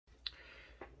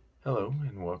Hello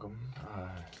and welcome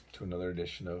to another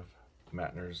edition of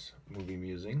Matner's Movie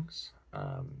Musings.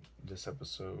 This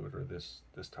episode, or this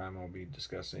time, I'll be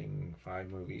discussing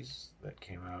 5 movies that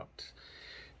came out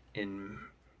in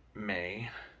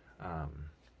May. Um,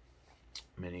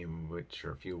 Many of which,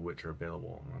 or a few of which, are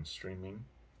available on streaming.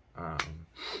 Um,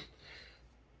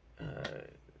 uh,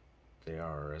 they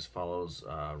are as follows: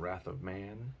 Wrath of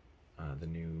Man, the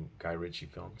new Guy Ritchie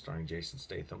film starring Jason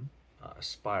Statham;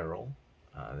 Spiral,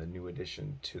 the new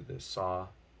addition to the Saw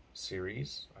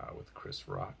series with Chris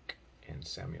Rock and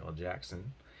Samuel L.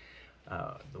 Jackson;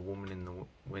 The Woman in the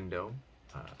Window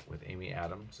with Amy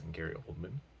Adams and Gary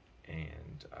Oldman;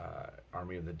 and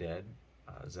Army of the Dead,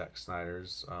 Zack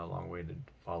Snyder's long-awaited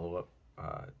follow-up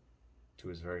to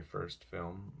his very first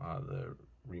film, the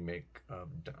remake of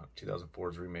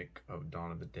 2004's remake of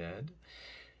Dawn of the Dead,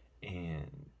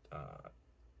 and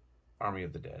Army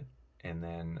of the Dead. And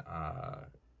then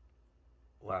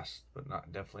last but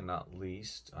not definitely not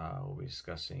least, we'll be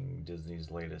discussing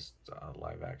Disney's latest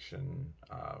live-action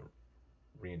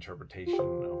reinterpretation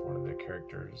of one of their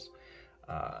characters,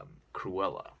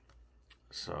 Cruella.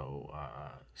 So,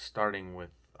 starting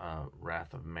with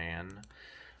Wrath of Man,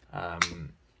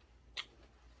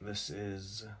 this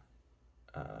is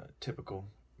typical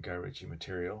Guy Ritchie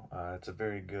material. It's a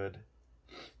very good,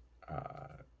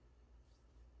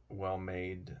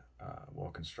 well-made,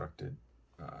 well-constructed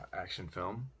action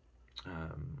film.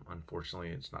 Unfortunately,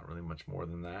 it's not really much more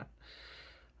than that.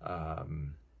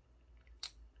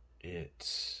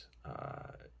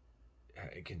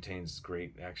 It contains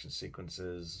great action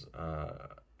sequences,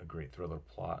 a great thriller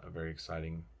plot, a very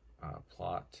exciting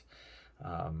plot.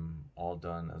 All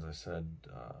done, as I said,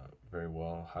 very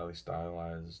well, highly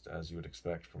stylized, as you would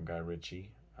expect from Guy Ritchie.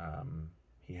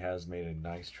 He has made a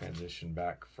nice transition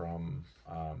back from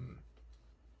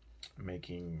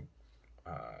making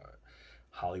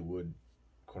Hollywood,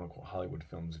 quote unquote, Hollywood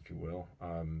films, if you will,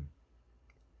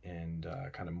 and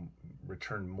kind of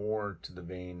returned more to the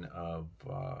vein of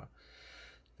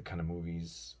the kind of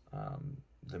movies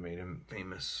that made him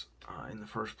famous in the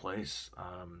first place,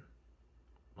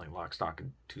 like Lock, Stock,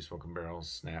 and Two Smoking Barrels,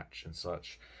 Snatch, and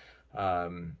such.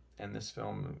 And this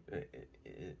film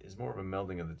is more of a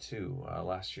melding of the two.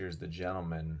 Last year's The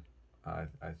Gentleman, I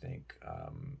think,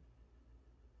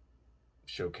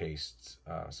 showcased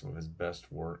some of his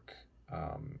best work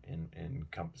in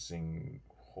encompassing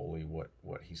wholly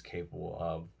what he's capable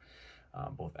of,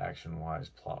 both action-wise,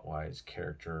 plot-wise,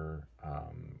 character,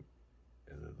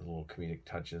 the little comedic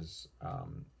touches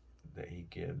that he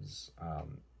gives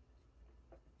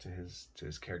to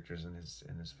his characters in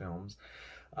his films.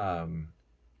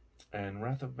 And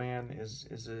Wrath of Man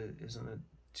isn't a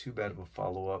too bad of a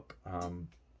follow-up,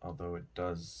 although it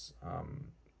does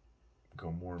go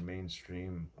more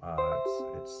mainstream.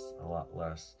 It's a lot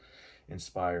less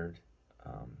inspired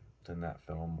than that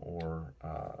film, or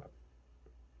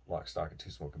Lock, Stock, and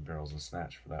Two Smoking Barrels, and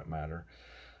Snatch, for that matter.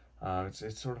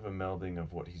 It's sort of a melding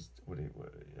of what he's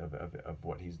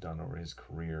done over his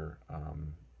career,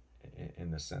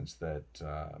 in the sense that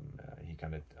he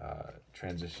kind of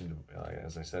transitioned,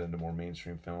 as I said, into more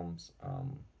mainstream films,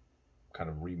 kind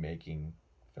of remaking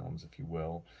films, if you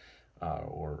will,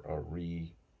 or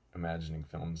reimagining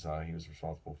films. He was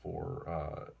responsible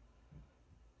for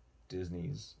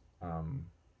Disney's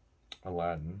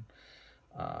Aladdin,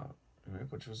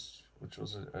 which was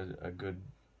a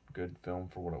good film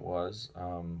for what it was.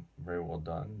 Very well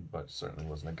done, but certainly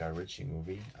wasn't a Guy Ritchie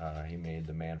movie. He made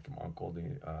The Man from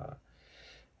U.N.C.L.E.,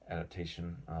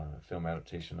 the film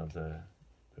adaptation of the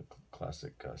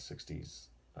classic 60s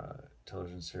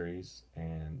television series,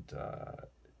 and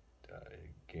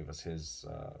gave us his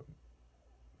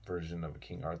version of a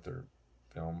King Arthur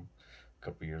film a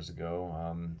couple years ago.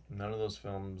 None of those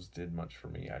films did much for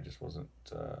me. I just wasn't.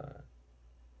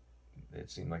 It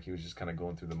seemed like he was just kind of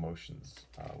going through the motions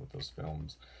with those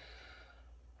films.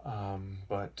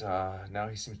 But now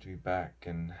he seems to be back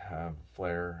and have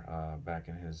flair back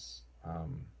in his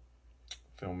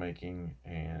filmmaking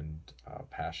and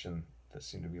passion that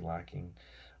seemed to be lacking.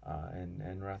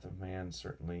 And Wrath of Man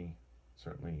certainly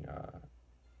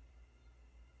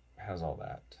has all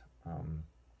that.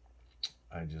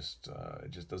 It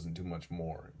just doesn't do much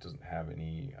more. It doesn't have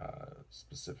any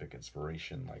specific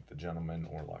inspiration like The Gentleman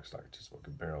or Lock, Stock, and Two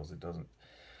Smoking Barrels. It doesn't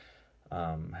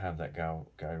have that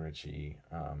Guy Ritchie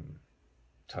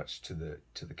touch to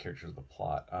the characters of the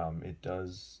plot. It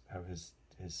does have his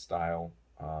style,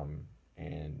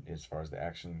 and as far as the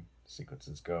action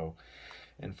sequences go,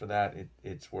 and for that,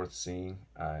 it's worth seeing.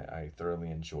 I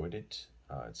thoroughly enjoyed it.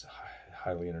 It's a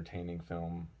highly entertaining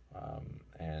film,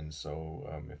 and so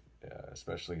if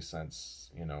especially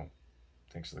since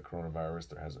thanks to the coronavirus,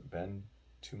 there hasn't been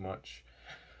too much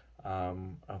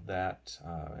of that,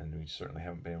 and we certainly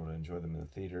haven't been able to enjoy them in the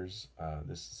theaters.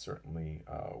 This is certainly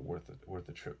worth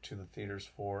a trip to the theaters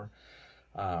for.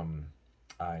 Um,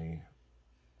 I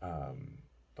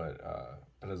but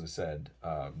as I said,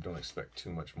 don't expect too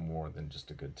much more than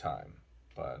just a good time.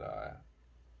 But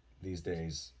these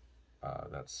days,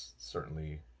 that's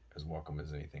certainly as welcome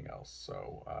as anything else.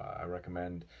 So I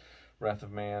recommend Wrath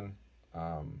of Man,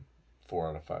 4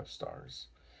 out of 5 stars.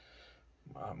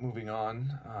 Moving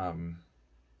on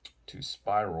to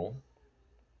Spiral.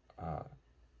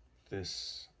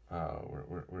 This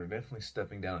we're definitely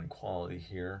stepping down in quality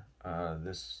here.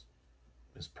 This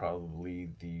is probably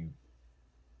the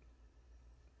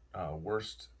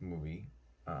worst movie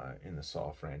in the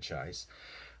Saw franchise.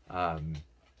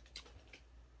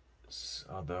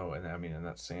 Although, and I mean, and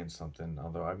that's saying something.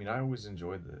 Although, I mean, I always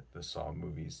enjoyed the Saw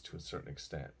movies to a certain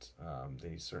extent.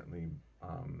 They certainly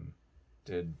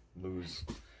did lose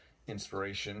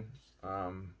inspiration.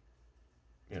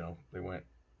 They went,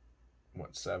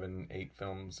 what, 7, 8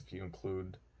 films if you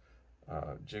include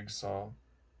Jigsaw.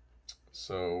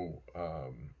 So,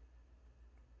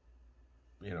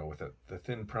 with the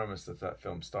thin premise that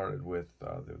film started with,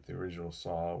 the original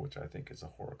Saw, which I think is a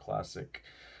horror classic.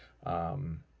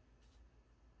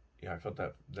 I felt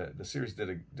that the series did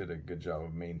a good job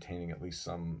of maintaining at least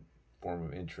some form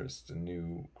of interest and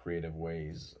new creative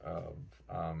ways of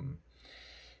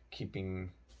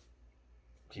keeping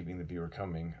the viewer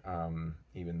coming,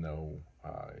 even though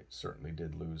it certainly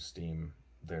did lose steam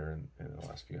there in the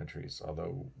last few entries.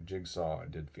 Although Jigsaw, I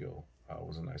did feel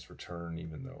was a nice return,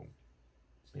 even though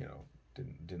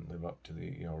didn't live up to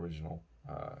the original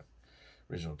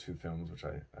 2 films, which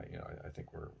I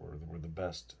think were the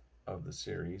best of the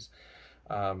series.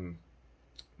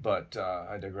 But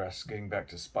I digress. Getting back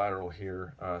to Spiral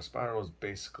here, Spiral is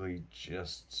basically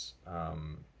just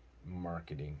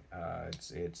marketing.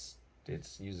 It's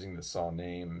using the Saw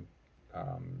name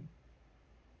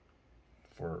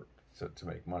to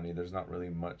make money. There's not really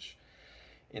much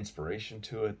inspiration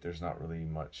to it. There's not really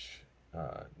much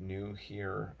new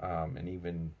here, and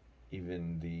even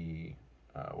the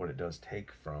what it does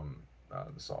take from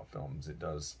the Saw films, it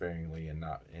does sparingly and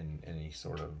not in any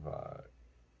sort of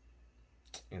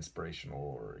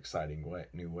inspirational or exciting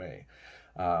new way.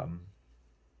 I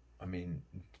mean,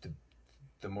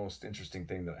 the most interesting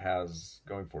thing that it has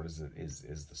going for it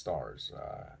is the stars.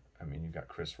 I mean, you've got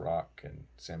Chris Rock and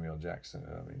Samuel Jackson.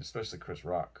 I mean, especially Chris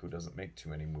Rock, who doesn't make too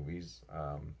many movies.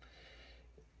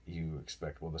 You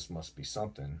expect, well, this must be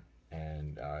something,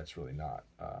 and it's really not.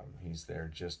 He's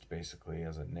there just basically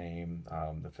as a name.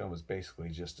 The film is basically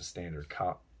just a standard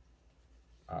cop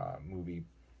movie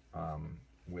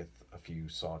with a few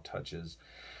Saw touches.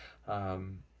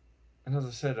 And as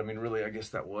I said, I mean, really, I guess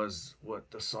that was what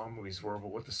the Saw movies were.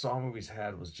 But what the Saw movies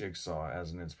had was Jigsaw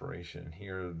as an inspiration.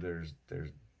 Here, there's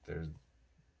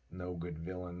no good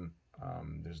villain.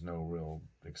 There's no real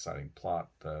exciting plot.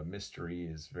 The mystery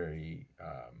is very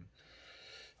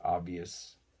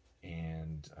obvious,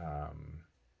 and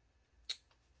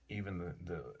even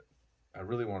I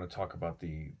really want to talk about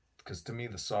because to me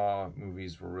the Saw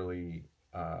movies were really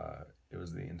it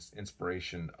was the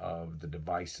inspiration of the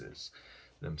devices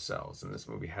themselves, and this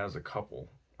movie has a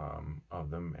couple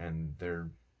of them, and they're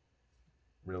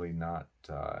really not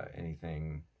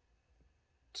anything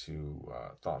too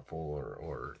thoughtful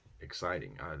or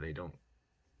exciting. They don't.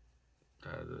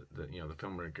 The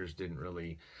filmmakers didn't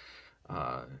really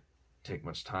take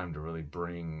much time to really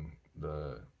bring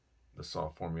the Saw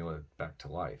formula back to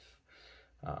life.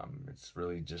 It's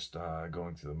really just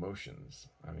going through the motions.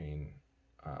 I mean,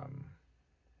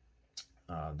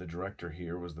 the director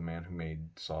here was the man who made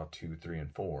Saw 2, 3,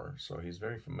 and 4, so he's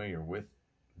very familiar with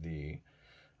the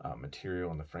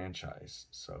material and the franchise.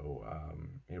 So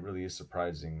it really is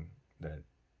surprising that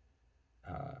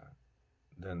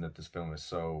that this film is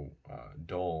so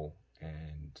dull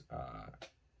and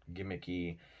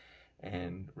gimmicky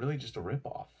and really just a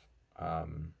ripoff.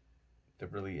 There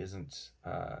really isn't,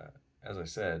 as I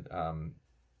said,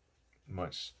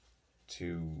 much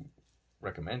to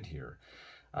recommend here.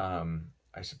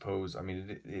 I suppose, I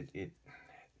mean,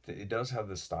 it does have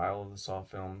the style of the Saw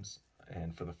films,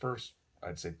 and for the first,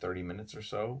 I'd say 30 minutes or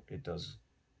so, it does,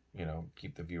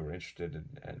 keep the viewer interested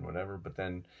and whatever, but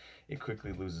then it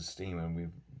quickly loses steam,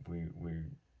 and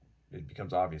it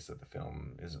becomes obvious that the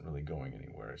film isn't really going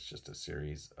anywhere. It's just a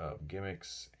series of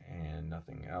gimmicks and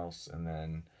nothing else. And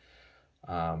then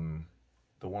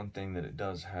the one thing that it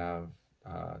does have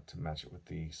to match it with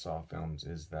the Saw films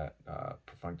is that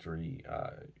perfunctory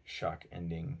shock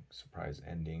ending, surprise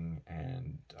ending,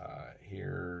 and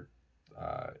here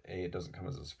A, it doesn't come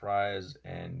as a surprise,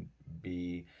 and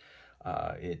B,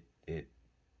 it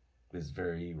is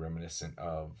very reminiscent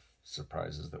of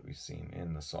surprises that we've seen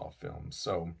in the Saw films.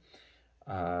 So,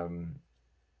 um,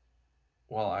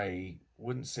 while I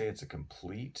wouldn't say it's a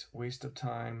complete waste of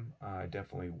time, I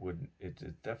definitely wouldn't. It's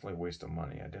definitely a waste of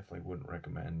money. I definitely wouldn't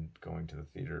recommend going to the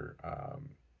theater,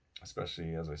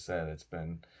 especially as I said, it's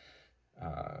been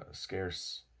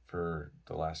scarce for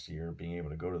the last year being able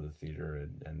to go to the theater,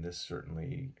 and this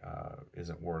certainly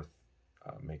isn't worth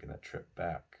making that trip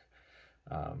back.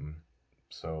 Um,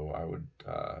 so I would,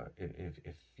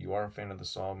 if you are a fan of the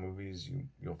Saw movies,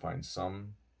 you'll find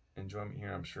some enjoyment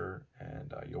here, I'm sure,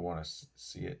 and you'll want to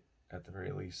see it at the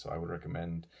very least. So I would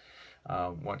recommend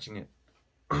watching it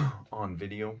on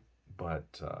video.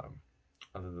 But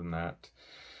other than that,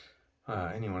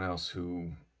 anyone else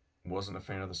who wasn't a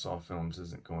fan of the Saw films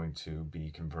isn't going to be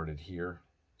converted here.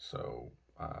 So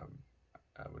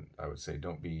I would say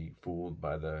don't be fooled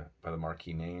by the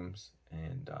marquee names,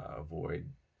 and avoid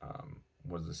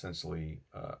what is essentially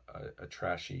a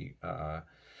trashy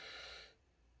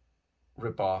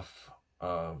ripoff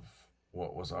of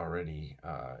what was already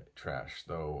trash,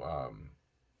 though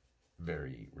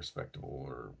very respectable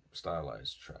or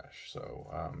stylized trash.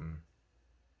 So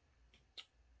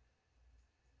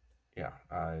yeah,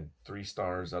 3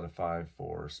 stars out of 5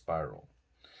 for Spiral.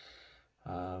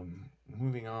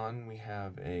 Moving on, we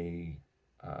have a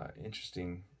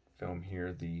interesting film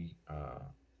here, The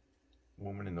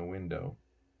Woman in the Window.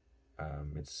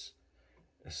 It's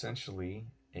essentially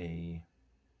a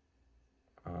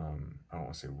I don't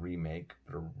want to say remake,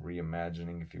 but a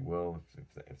reimagining, if you will,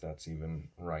 if that's even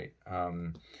right,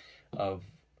 of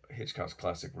Hitchcock's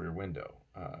classic Rear Window.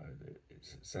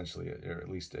 It's essentially, or at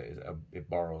least it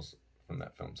borrows from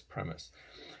that film's premise,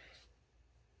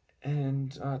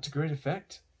 and to great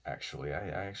effect. Actually, I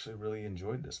actually really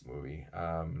enjoyed this movie.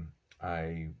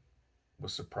 I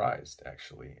was surprised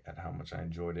actually at how much I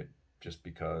enjoyed it, just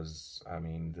because I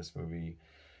mean this movie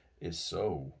is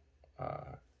so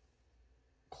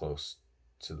close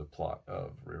to the plot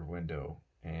of Rear Window,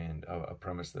 and a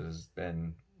premise that has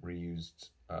been reused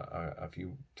a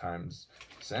few times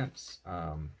since.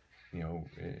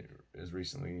 As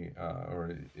recently,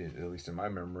 or at least in my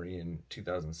memory, in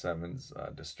 2007's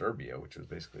Disturbia, which was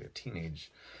basically a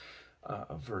teenage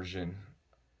version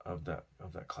of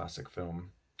that classic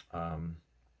film.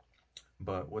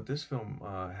 But what this film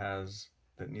has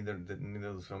that neither of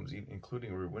the films,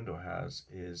 including Rear Window, has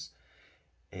is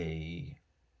a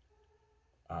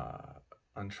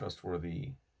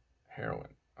untrustworthy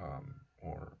heroine,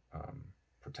 or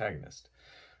protagonist.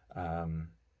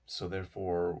 So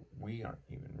therefore, we aren't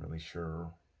even really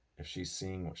sure if she's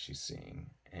seeing what she's seeing,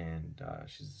 and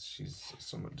she's a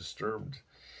somewhat disturbed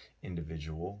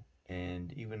individual.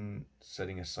 And even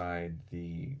setting aside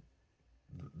the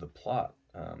plot,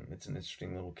 it's an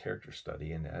interesting little character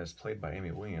study. And as played by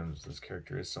Amy Williams, this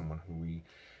character is someone who we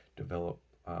develop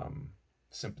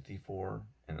sympathy for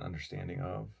and understanding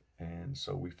of, and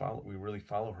so we really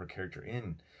follow her character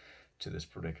in to this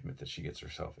predicament that she gets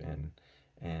herself in.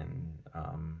 And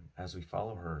as we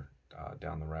follow her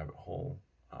down the rabbit hole,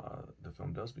 the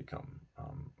film does become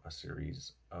a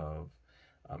series of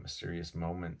mysterious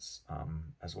moments,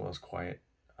 as well as quiet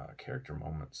character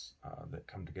moments that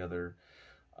come together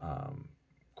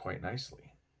quite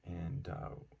nicely. And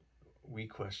we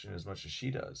question as much as she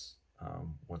does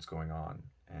what's going on,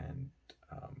 and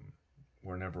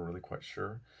we're never really quite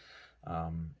sure.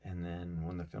 And then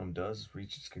when the film does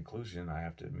reach its conclusion, I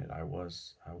have to admit I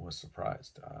was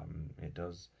surprised. It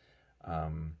does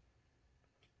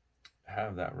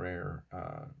have that rare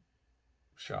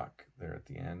shock there at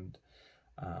the end,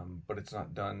 but it's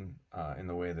not done in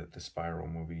the way that the Spiral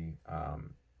movie,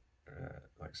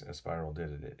 like Spiral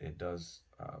did it. It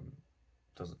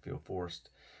doesn't feel forced.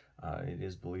 It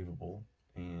is believable,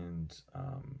 and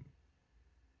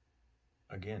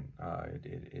again,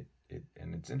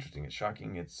 and it's interesting. It's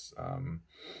shocking. It's a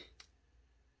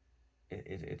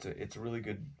really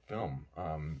good film,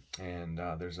 and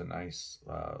there's a nice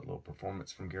little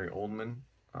performance from Gary Oldman,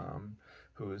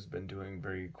 who has been doing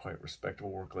quite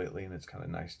respectable work lately, and it's kind of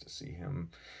nice to see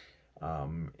him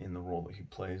in the role that he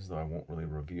plays. Though I won't really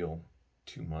reveal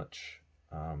too much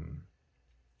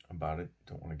about it.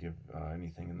 Don't want to give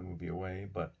anything in the movie away,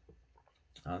 but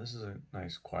this is a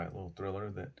nice, quiet little thriller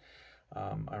that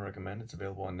I recommend. It's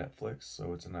available on Netflix,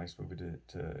 so it's a nice movie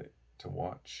to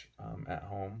watch at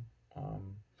home,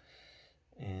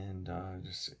 and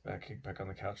just kick back on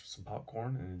the couch with some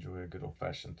popcorn and enjoy a good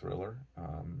old-fashioned thriller.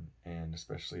 And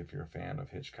especially if you're a fan of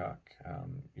Hitchcock,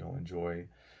 you'll enjoy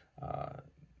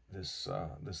this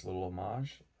little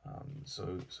homage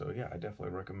So yeah, I definitely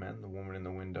recommend The Woman in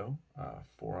the Window.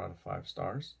 4 out of 5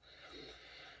 stars.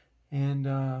 And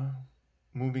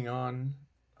moving on,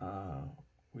 uh,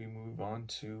 we move on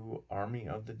to Army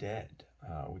of the Dead,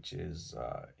 which is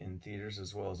in theaters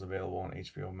as well as available on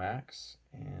HBO Max.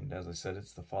 And as I said,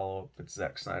 it's the follow up. It's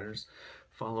Zack Snyder's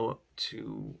follow up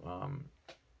to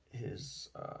his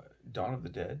Dawn of the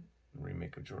Dead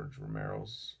remake of George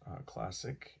Romero's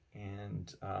classic.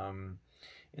 And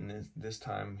in this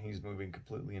time, he's moving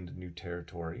completely into new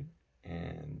territory,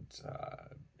 and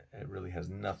it really has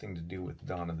nothing to do with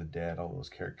Dawn of the Dead. All those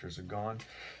characters are gone.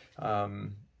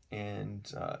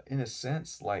 And in a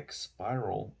sense, like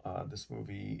Spiral, this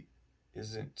movie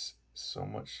isn't so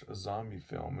much a zombie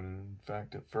film. And in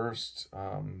fact, at first,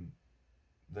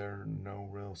 there are no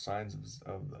real signs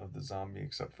of the zombie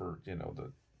except for,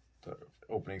 the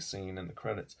opening scene and the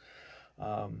credits.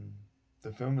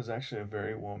 The film is actually a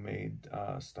very well made,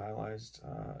 stylized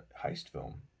heist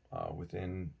film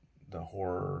within the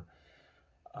horror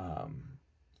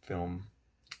film,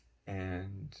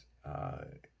 and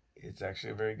it's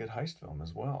actually a very good heist film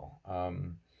as well.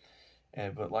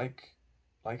 But like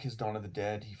his Dawn of the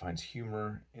Dead, he finds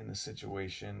humor in the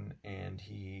situation and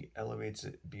he elevates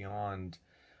it beyond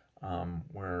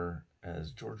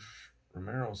whereas George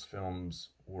Romero's films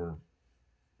were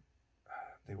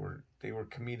they were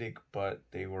comedic, but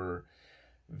they were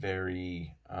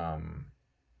very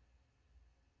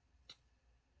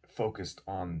focused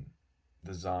on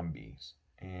the zombies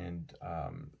and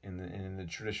in the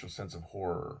traditional sense of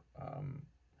horror,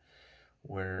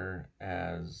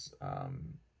 whereas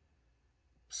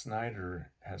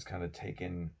Snyder has kind of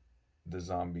taken the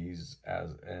zombies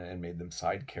as and made them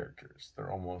side characters.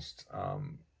 They're almost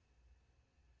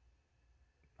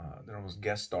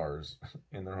guest stars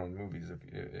in their own movies,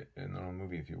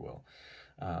 if you will.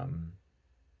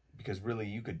 Because really,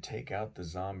 you could take out the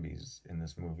zombies in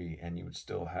this movie, and you would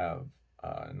still have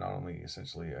not only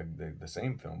essentially the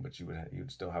same film, but you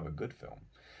would still have a good film.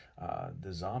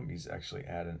 The zombies actually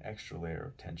add an extra layer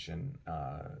of tension,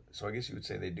 so I guess you would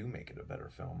say they do make it a better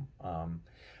film.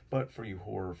 But for you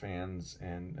horror fans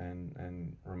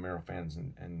and Romero fans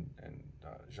and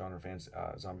genre fans,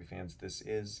 zombie fans, this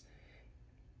is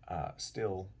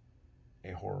still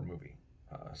a horror movie.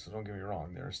 So don't get me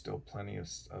wrong, there are still plenty of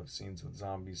scenes with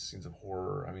zombies, scenes of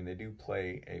horror. I mean, they do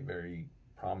play a very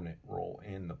prominent role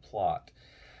in the plot.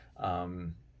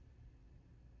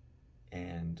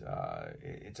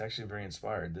 It's actually very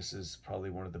inspired. This is probably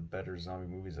one of the better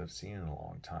zombie movies I've seen in a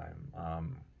long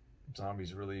time.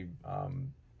 Zombies really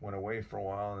went away for a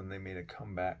while, and they made a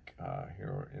comeback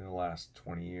here in the last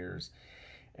 20 years.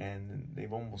 And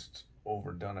they've almost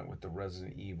overdone it with the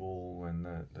Resident Evil and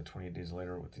the 28 Days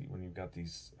Later when you've got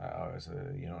these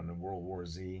in the World War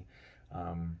Z,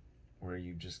 where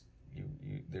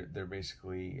they're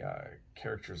basically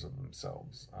characters of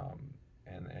themselves,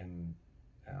 and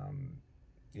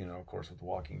of course with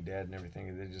Walking Dead and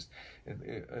everything,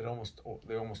 they almost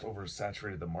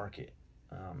oversaturated the market,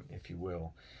 if you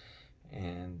will.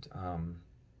 And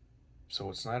so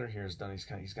what Snyder here has done, he's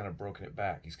kind of broken it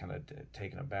back. He's kind of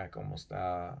taken it back almost,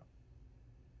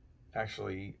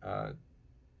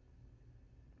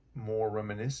 more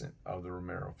reminiscent of the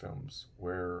Romero films,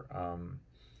 where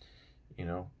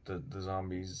the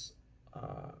zombies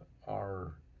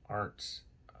aren't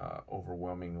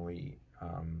overwhelmingly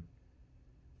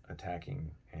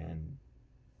attacking, and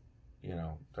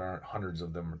there aren't hundreds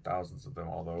of them or thousands of them.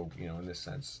 Although in this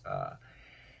sense,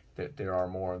 that there are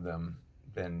more of them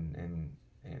than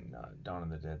in Dawn of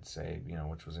the Dead, say,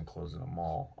 which was enclosed in a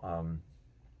mall.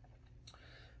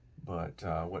 But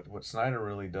what Snyder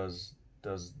really does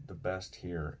the best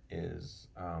here is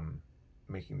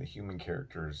making the human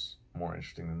characters more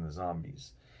interesting than the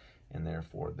zombies, and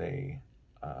therefore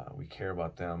we care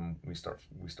about them. We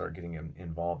start getting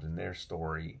involved in their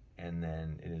story, and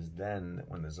then it is then that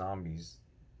when the zombies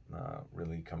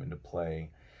really come into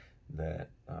play, that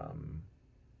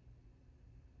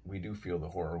we do feel the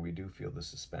horror, we do feel the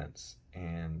suspense.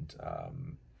 And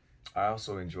I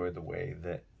also enjoy the way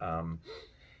that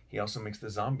he also makes the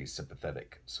zombies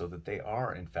sympathetic, so that they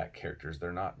are in fact characters.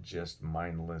 They're not just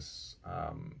mindless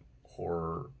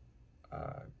horror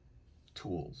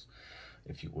tools,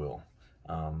 if you will,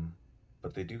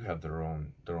 but they do have their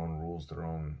own rules, their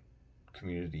own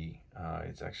community.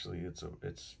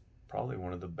 It's probably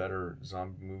one of the better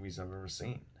zombie movies I've ever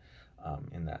seen,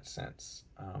 in that sense.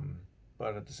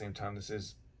 But at the same time, this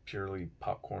is purely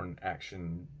popcorn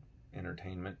action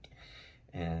entertainment,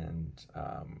 and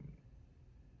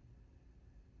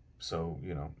so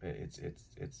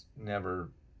it's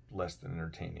never less than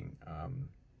entertaining.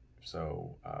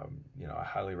 So, I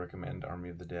highly recommend Army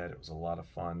of the Dead. It was a lot of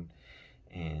fun,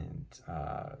 and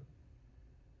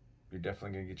you're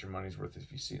definitely going to get your money's worth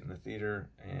if you see it in the theater,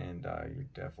 and you're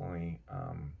definitely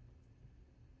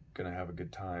going to have a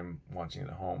good time watching it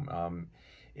at home.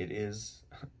 It is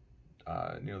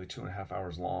nearly 2.5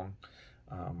 hours long,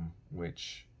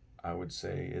 which I would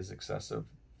say is excessive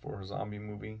for a zombie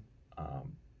movie,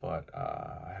 but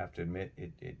I have to admit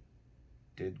it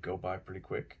did go by pretty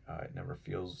quick. It never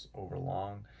feels over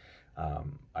long.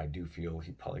 I do feel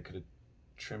he probably could have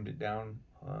trimmed it down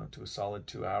to a solid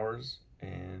 2 hours,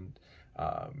 and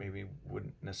maybe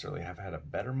wouldn't necessarily have had a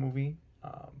better movie,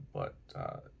 but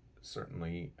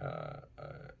certainly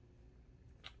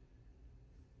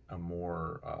a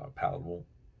more palatable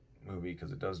movie,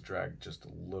 because it does drag just a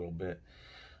little bit.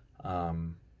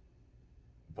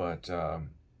 But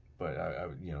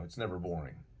it's never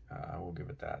boring. I will give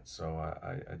it that. So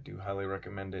I do highly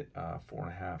recommend it.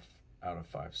 4.5 out of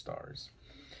 5 stars.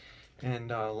 And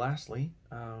lastly,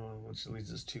 which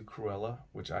leads us to Cruella,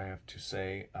 which I have to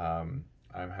say, I'm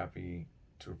happy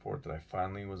to report that I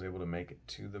finally was able to make it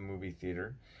to the movie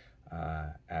theater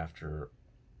after,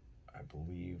 I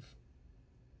believe,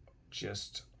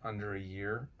 just under a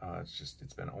year.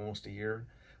 It's been almost a year.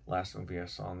 Last movie I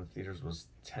saw in the theaters was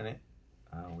Tenet,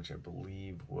 which I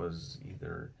believe was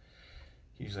either,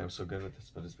 usually I'm so good with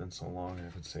this, but it's been so long, I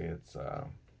would say it's, I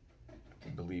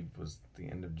believe was the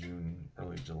end of June,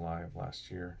 early July of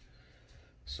last year.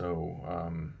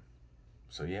 So,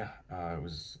 yeah, it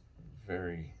was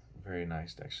very, very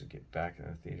nice to actually get back in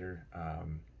the theater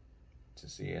to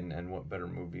see, and what better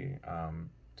movie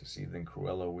to see than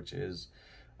Cruella, which is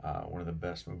one of the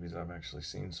best movies I've actually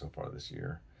seen so far this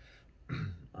year.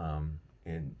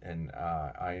 And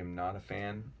I am not a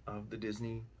fan of the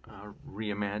Disney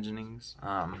reimaginings,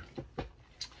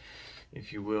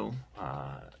 if you will,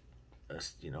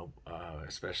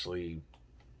 especially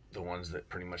the ones that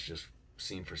pretty much just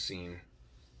scene for scene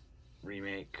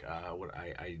remake. What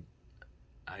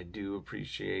I do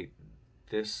appreciate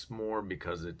this more,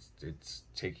 because it's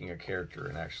taking a character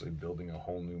and actually building a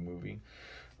whole new movie,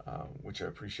 which I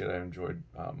appreciate. I enjoyed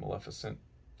Maleficent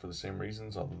for the same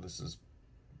reasons, although this is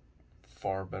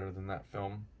far better than that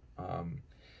film.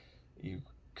 You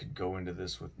could go into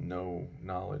this with no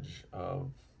knowledge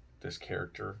of this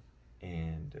character,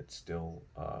 and it's still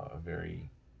a very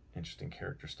interesting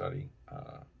character study,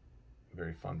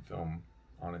 very fun film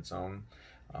on its own.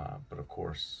 But of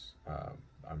course,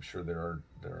 I'm sure there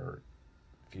are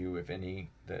few, if any,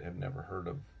 that have never heard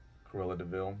of Cruella de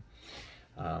Vil.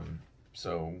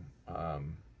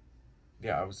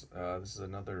 Yeah, this is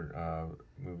another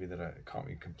movie that caught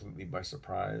me completely by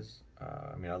surprise.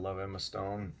 I love Emma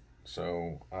Stone,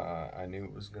 so I knew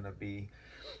it was gonna be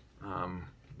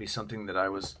something that I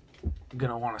was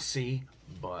gonna want to see,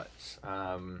 but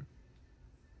I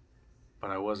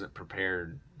wasn't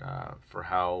prepared for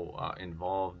how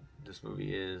involved this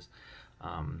movie is,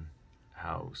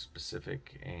 how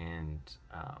specific and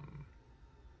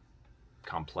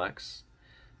complex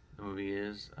the movie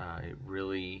is. It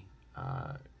really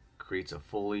creates a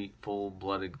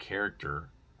full-blooded character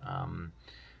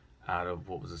out of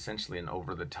what was essentially an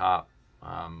over-the-top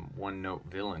one-note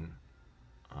villain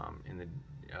in the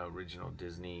original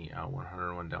Disney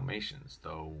 101 Dalmatians,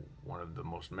 though one of the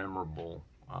most memorable,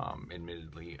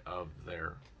 admittedly, of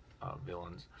their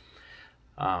villains.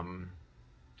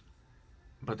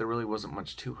 But there really wasn't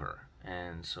much to her,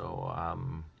 and so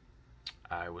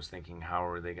I was thinking, how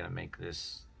are they going to make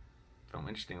this film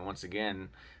interesting? And once again,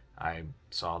 I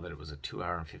saw that it was a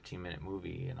 2-hour and 15-minute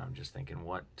movie, and I'm just thinking,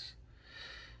 what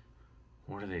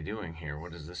are they doing here?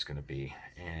 What is this going to be?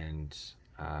 And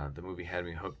the movie had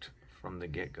me hooked from the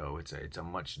get-go. It's a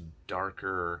much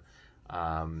darker,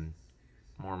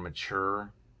 more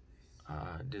mature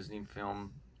Disney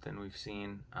film than we've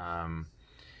seen.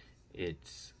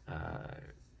 It's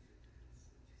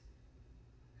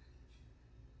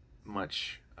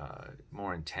much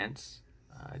more intense.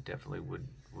 I definitely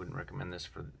wouldn't recommend this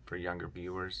for younger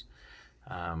viewers.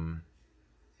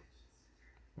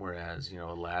 Whereas,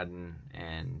 Aladdin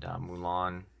and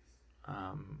Mulan,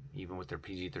 even with their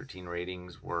PG-13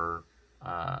 ratings, were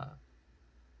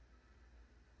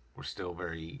still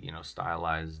very,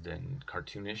 stylized and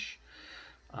cartoonish.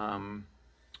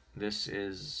 This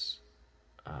is,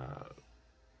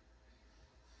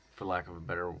 for lack of a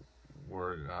better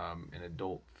word, an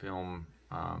adult film,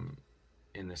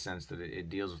 in the sense that it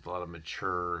deals with a lot of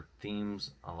mature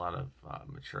themes, a lot of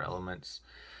mature elements,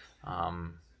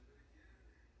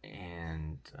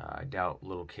 and I doubt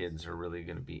little kids are really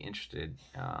going to be interested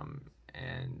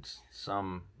and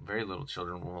some very little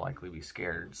children will likely be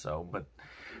scared. So, but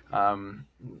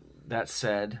that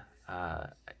said,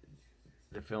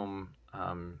 the film,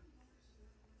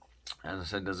 as I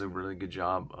said, does a really good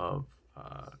job of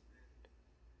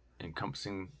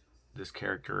encompassing this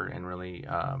character and really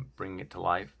bringing it to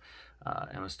life.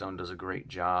 Emma Stone does a great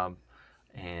job,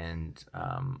 and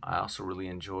I also really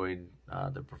enjoyed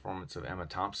the performance of Emma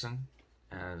Thompson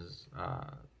as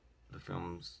the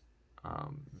film's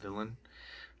villain.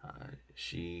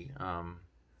 She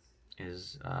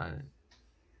is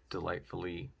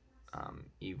delightfully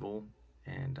evil,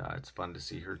 and it's fun to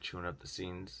see her chewing up the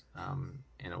scenes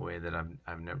in a way that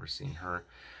I've never seen her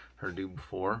do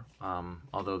before.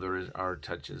 Although are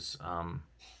touches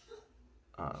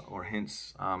or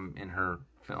hints in her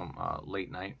film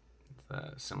Late Night,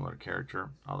 a similar character,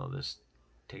 although this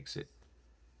takes it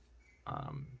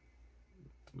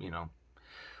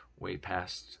way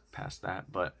past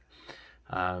that. But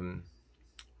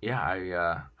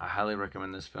yeah, I highly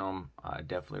recommend this film. I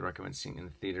definitely recommend seeing it in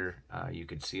the theater. You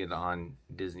could see it on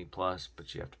Disney Plus,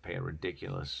 but you have to pay a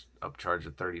ridiculous upcharge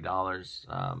of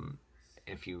 $30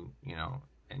 if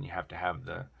and you have to have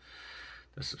the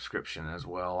subscription as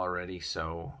well already.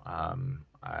 So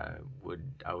I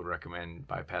would recommend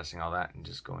bypassing all that and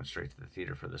just going straight to the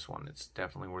theater for this one. It's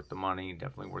definitely worth the money,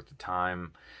 definitely worth the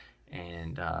time.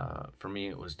 And for me,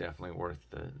 it was definitely worth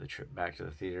the trip back to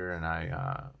the theater. And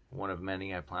one of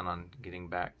many, I plan on getting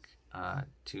back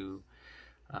to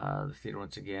the theater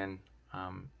once again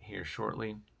here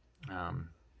shortly.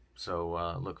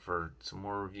 So look for some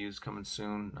more reviews coming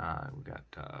soon. We got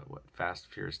Fast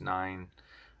and Furious 9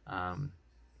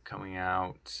 coming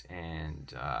out,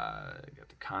 and got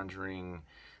The Conjuring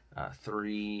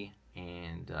 3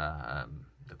 and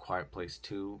The Quiet Place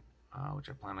 2. Which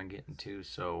I plan on getting to.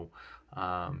 So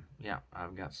yeah,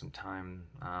 I've got some time.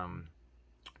 I'm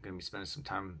gonna be spending some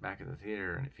time back at the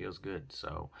theater, and it feels good.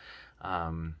 So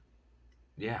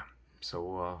yeah,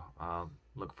 so I'll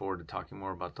look forward to talking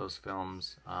more about those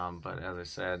films. But as I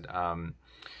said,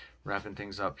 wrapping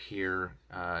things up here,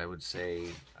 I would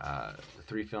say the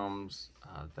three films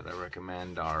that I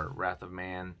recommend are Wrath of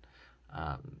Man,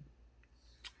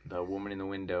 The Woman in the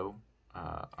Window,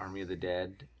 Army of the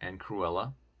Dead, and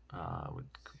Cruella.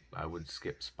 I would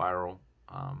skip Spiral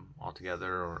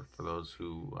altogether, or for those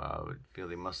who would feel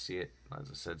they must see it, as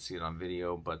I said, see it on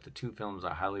video. But the two films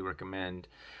I highly recommend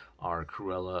are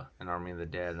Cruella and Army of the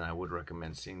Dead, and I would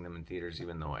recommend seeing them in theaters,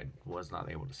 even though I was not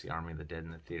able to see Army of the Dead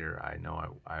in the theater. I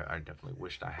know I definitely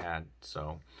wished I had.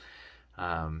 So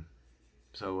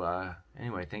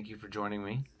anyway, thank you for joining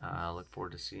me. I look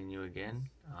forward to seeing you again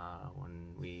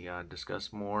when we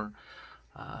discuss more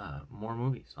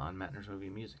movies on Mattner's Movie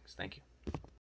Musings. Thank you.